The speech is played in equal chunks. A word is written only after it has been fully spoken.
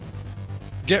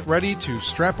Get ready to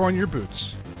strap on your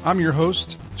boots. I'm your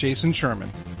host, Jason Sherman.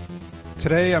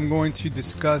 Today I'm going to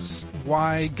discuss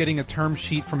why getting a term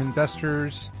sheet from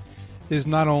investors is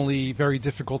not only very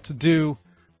difficult to do,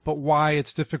 but why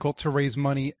it's difficult to raise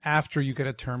money after you get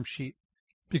a term sheet.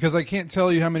 Because I can't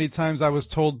tell you how many times I was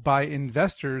told by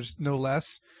investors, no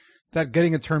less, that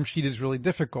getting a term sheet is really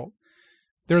difficult.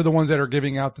 They're the ones that are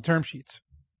giving out the term sheets.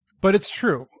 But it's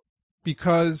true,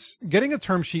 because getting a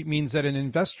term sheet means that an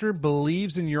investor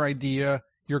believes in your idea,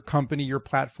 your company, your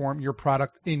platform, your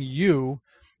product, in you,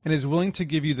 and is willing to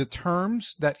give you the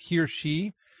terms that he or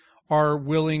she are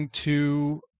willing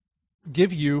to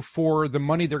give you for the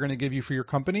money they're going to give you for your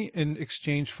company in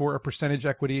exchange for a percentage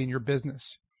equity in your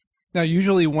business. Now,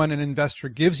 usually when an investor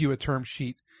gives you a term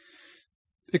sheet,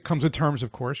 it comes with terms,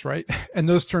 of course, right? And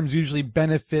those terms usually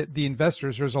benefit the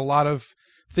investors. There's a lot of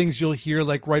things you'll hear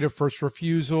like right of first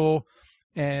refusal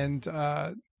and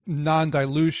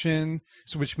non-dilution,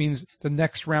 so which means the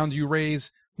next round you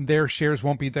raise, their shares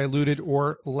won't be diluted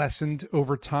or lessened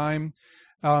over time.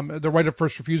 The right of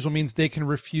first refusal means they can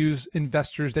refuse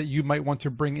investors that you might want to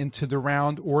bring into the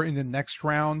round or in the next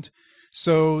round.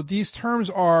 So these terms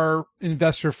are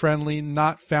investor friendly,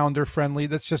 not founder friendly.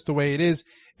 That's just the way it is.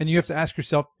 And you have to ask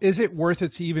yourself, is it worth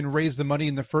it to even raise the money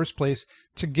in the first place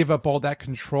to give up all that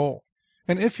control?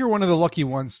 And if you're one of the lucky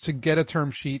ones to get a term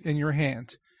sheet in your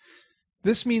hand,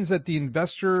 this means that the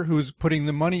investor who's putting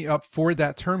the money up for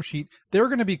that term sheet, they're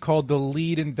going to be called the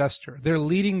lead investor. They're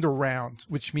leading the round,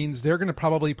 which means they're going to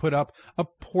probably put up a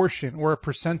portion or a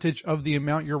percentage of the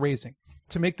amount you're raising.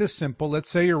 To make this simple, let's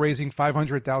say you're raising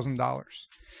 $500,000.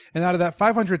 And out of that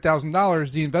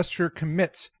 $500,000, the investor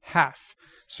commits half.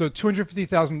 So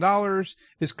 $250,000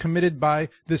 is committed by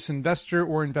this investor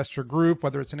or investor group,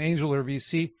 whether it's an angel or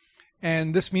VC.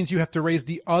 And this means you have to raise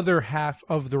the other half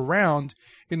of the round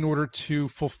in order to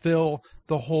fulfill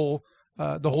the whole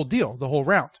deal, the whole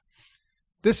round.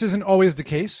 This isn't always the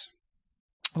case.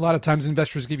 A lot of times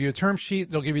investors give you a term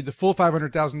sheet. They'll give you the full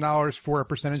 $500,000 for a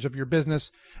percentage of your business,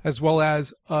 as well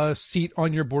as a seat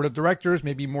on your board of directors,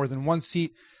 maybe more than one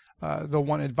seat. They'll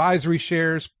want advisory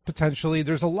shares, potentially.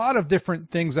 There's a lot of different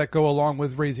things that go along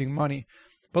with raising money.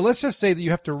 But let's just say that you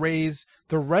have to raise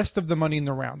the rest of the money in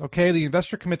the round, okay? The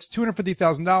investor commits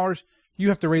 $250,000. You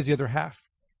have to raise the other half.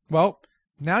 Well,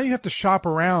 now you have to shop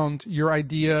around your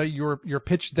idea, your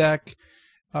pitch deck,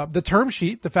 the term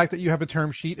sheet, the fact that you have a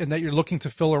term sheet and that you're looking to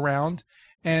fill around.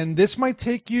 And this might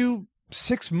take you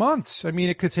 6 months. I mean,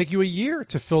 it could take you a year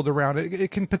to fill the round.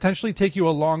 It can potentially take you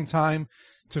a long time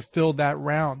to fill that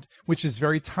round, which is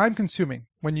very time consuming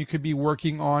when you could be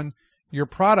working on your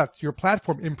product, your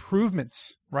platform,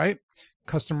 improvements, right?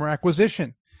 Customer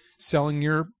acquisition, selling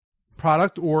your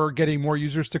product or getting more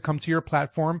users to come to your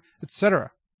platform,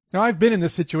 etc. Now, I've been in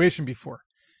this situation before,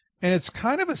 and it's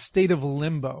kind of a state of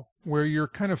limbo where you're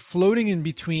kind of floating in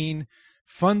between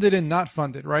funded and not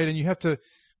funded, right? And you have to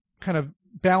kind of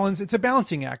balance. It's a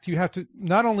balancing act. You have to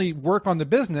not only work on the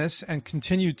business and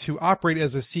continue to operate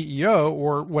as a CEO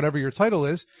or whatever your title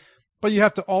is, but you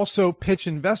have to also pitch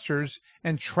investors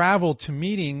and travel to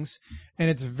meetings,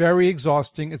 and it's very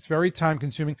exhausting. It's very time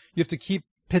consuming. You have to keep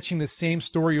pitching the same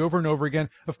story over and over again.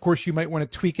 Of course, you might want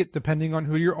to tweak it depending on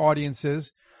who your audience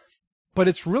is, but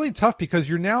it's really tough because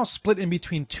you're now split in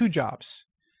between two jobs: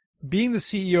 being the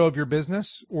CEO of your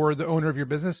business or the owner of your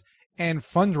business, and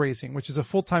fundraising, which is a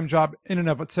full-time job in and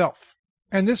of itself.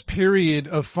 And this period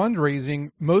of fundraising,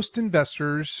 most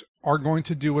investors are going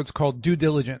to do what's called due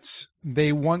diligence.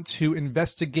 They want to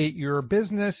investigate your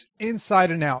business inside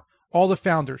and out. All the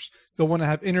founders, they'll want to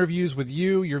have interviews with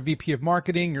you, your VP of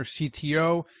marketing, your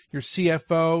CTO, your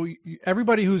CFO,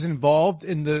 everybody who's involved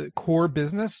in the core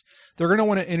business. They're going to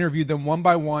want to interview them one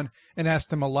by one and ask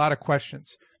them a lot of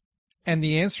questions. And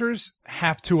the answers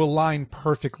have to align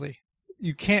perfectly.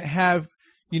 You can't have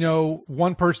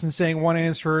one person saying one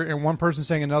answer and one person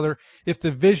saying another. If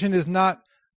the vision is not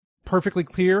perfectly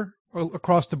clear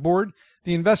across the board,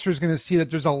 the investor is going to see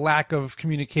that there's a lack of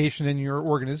communication in your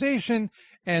organization,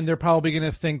 and they're probably going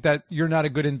to think that you're not a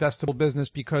good investable business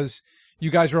because you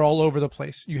guys are all over the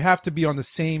place. You have to be on the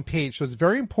same page. So it's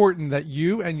very important that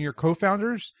you and your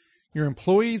co-founders, your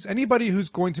employees, anybody who's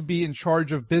going to be in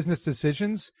charge of business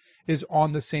decisions is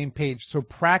on the same page. So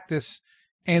practice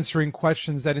answering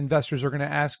questions that investors are going to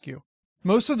ask you.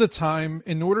 Most of the time,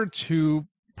 in order to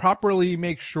properly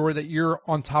make sure that you're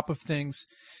on top of things,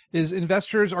 is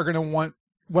investors are going to want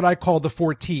what I call the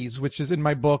 4 T's, which is in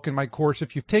my book, in my course.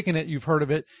 If you've taken it, you've heard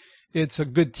of it. It's a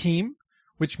good team,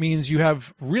 which means you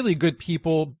have really good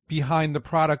people behind the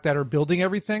product that are building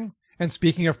everything. And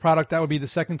speaking of product, that would be the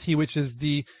second T, which is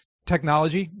the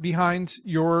technology behind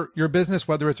your business,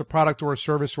 whether it's a product or a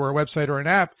service or a website or an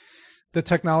app. The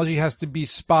technology has to be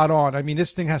spot on. I mean,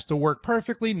 this thing has to work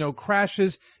perfectly, no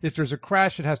crashes. If there's a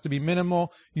crash, it has to be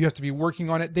minimal. You have to be working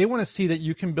on it. They want to see that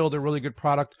you can build a really good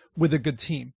product with a good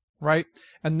team, right?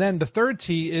 And then the third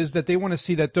T is that they want to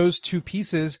see that those two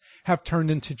pieces have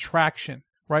turned into traction,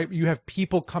 right? You have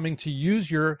people coming to use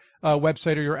your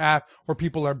website or your app, or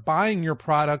people are buying your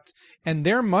product, and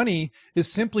their money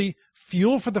is simply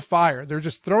fuel for the fire. They're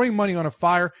just throwing money on a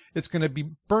fire. It's going to be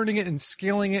burning it and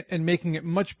scaling it and making it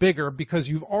much bigger because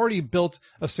you've already built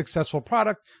a successful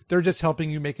product. They're just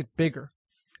helping you make it bigger.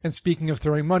 And speaking of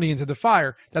throwing money into the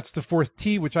fire, that's the fourth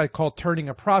T, which I call turning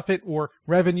a profit or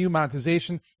revenue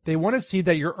monetization. They want to see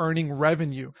that you're earning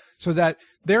revenue so that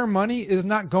their money is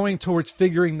not going towards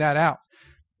figuring that out.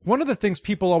 One of the things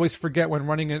people always forget when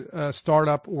running a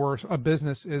startup or a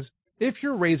business is if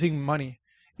you're raising money,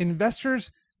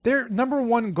 investors, their number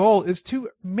one goal is to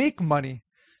make money.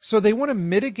 So they want to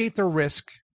mitigate the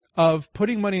risk of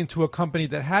putting money into a company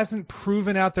that hasn't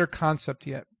proven out their concept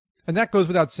yet. And that goes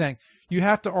without saying. You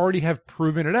have to already have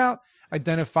proven it out,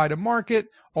 identified a market,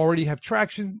 already have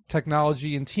traction,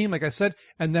 technology, and team, like I said,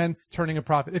 and then turning a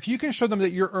profit. If you can show them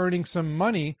that you're earning some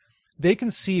money, they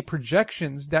can see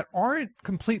projections that aren't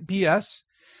complete BS,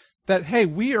 that, hey,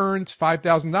 we earned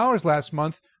 $5,000 last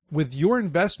month. With your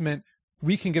investment,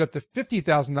 we can get up to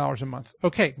 $50,000 a month.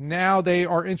 Okay, now they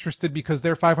are interested because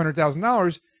their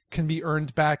 $500,000 can be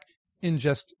earned back in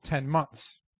just 10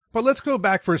 months. But let's go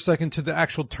back for a second to the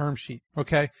actual term sheet,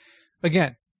 okay?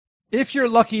 Again, if you're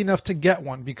lucky enough to get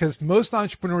one, because most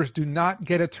entrepreneurs do not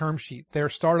get a term sheet. Their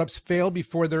startups fail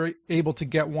before they're able to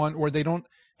get one, or they don't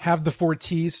have the 4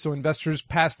 T's, so investors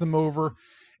pass them over,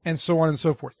 and so on and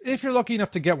so forth. If you're lucky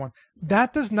enough to get one,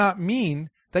 that does not mean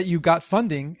that you got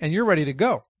funding and you're ready to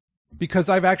go. Because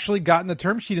I've actually gotten the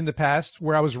term sheet in the past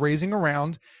where I was raising a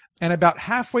round, and about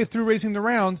halfway through raising the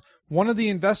round, one of the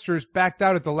investors backed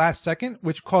out at the last second,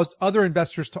 which caused other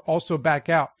investors to also back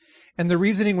out. And the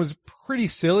reasoning was pretty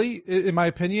silly, in my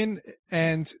opinion,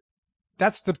 and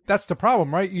that's the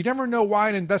problem, right? You never know why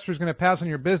an investor is going to pass on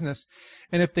your business.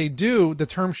 And if they do, the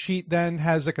term sheet then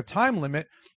has like a time limit.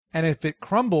 And if it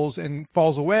crumbles and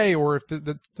falls away, or if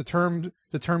the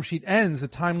term sheet ends, the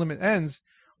time limit ends,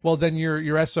 well, then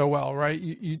you're SOL, right?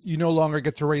 You no longer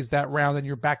get to raise that round and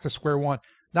you're back to square one.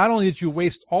 Not only did you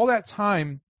waste all that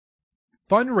time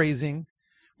fundraising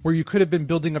where you could have been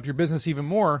building up your business even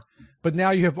more, but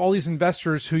now you have all these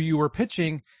investors who you were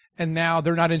pitching and now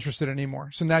they're not interested anymore.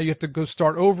 So now you have to go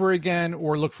start over again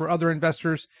or look for other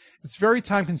investors. It's very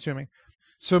time consuming.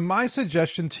 So my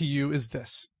suggestion to you is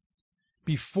this.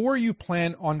 Before you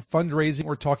plan on fundraising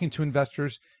or talking to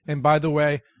investors, and by the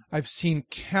way, I've seen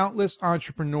countless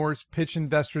entrepreneurs pitch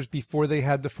investors before they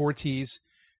had the 4 T's.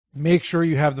 Make sure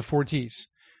you have the 4 T's.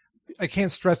 I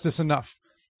can't stress this enough.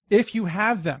 If you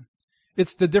have them,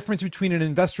 it's the difference between an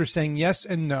investor saying yes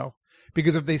and no.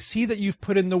 Because if they see that you've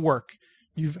put in the work,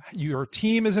 your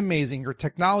team is amazing, your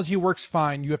technology works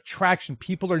fine, you have traction,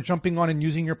 people are jumping on and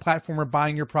using your platform or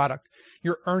buying your product,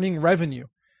 you're earning revenue,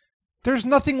 there's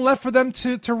nothing left for them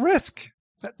to risk.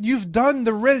 You've done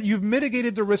the risk. You've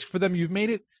mitigated the risk for them. You've made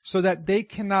it so that they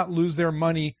cannot lose their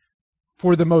money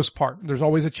for the most part. There's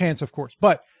always a chance, of course.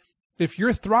 But if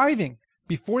you're thriving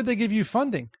before they give you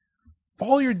funding,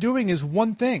 all you're doing is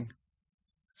one thing: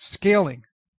 scaling,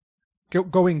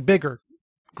 going bigger,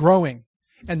 growing.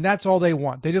 And that's all they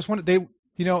want. They just want, a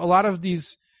lot of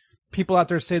these people out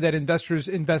there say that investors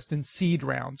invest in seed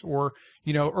rounds or,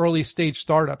 early stage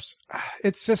startups.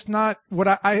 It's just not what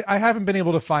I haven't been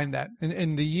able to find that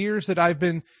in the years that I've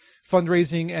been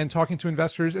fundraising and talking to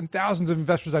investors, and thousands of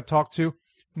investors I've talked to.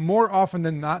 More often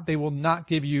than not, they will not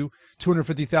give you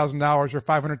 $250,000 or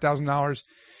 $500,000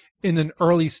 in an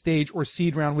early stage or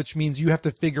seed round, which means you have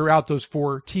to figure out those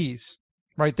 4 T's,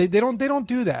 right? They don't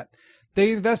do that.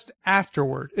 They invest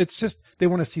afterward. It's just, they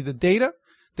want to see the data.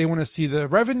 They want to see the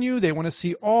revenue. They want to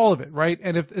see all of it, right?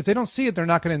 And if they don't see it, they're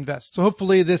not going to invest. So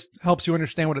hopefully this helps you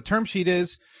understand what a term sheet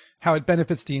is, how it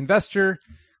benefits the investor,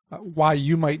 why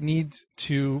you might need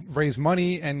to raise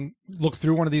money and look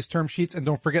through one of these term sheets. And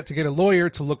don't forget to get a lawyer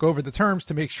to look over the terms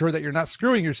to make sure that you're not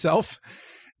screwing yourself.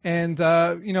 And,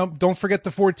 don't forget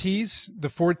the 4 T's. The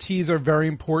 4 T's are very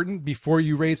important before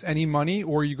you raise any money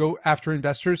or you go after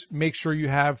investors. Make sure you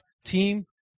have team,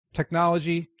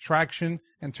 technology, traction,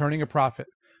 and turning a profit.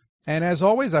 And as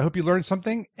always, I hope you learned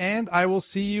something, and I will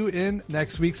see you in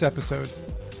next week's episode.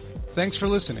 Thanks for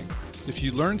listening. If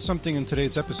you learned something in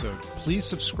today's episode, please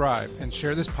subscribe and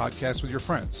share this podcast with your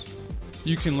friends.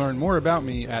 You can learn more about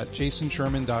me at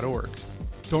jasonsherman.org.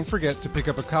 Don't forget to pick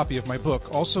up a copy of my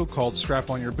book, also called Strap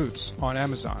On Your Boots, on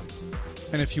Amazon.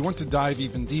 And if you want to dive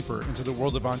even deeper into the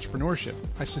world of entrepreneurship,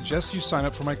 I suggest you sign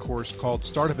up for my course called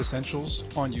Startup Essentials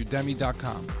on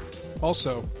Udemy.com.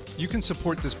 Also, you can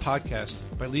support this podcast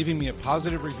by leaving me a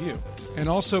positive review, and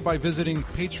also by visiting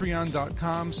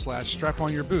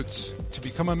patreon.com/straponyourboots to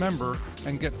become a member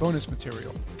and get bonus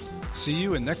material. See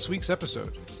you in next week's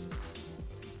episode.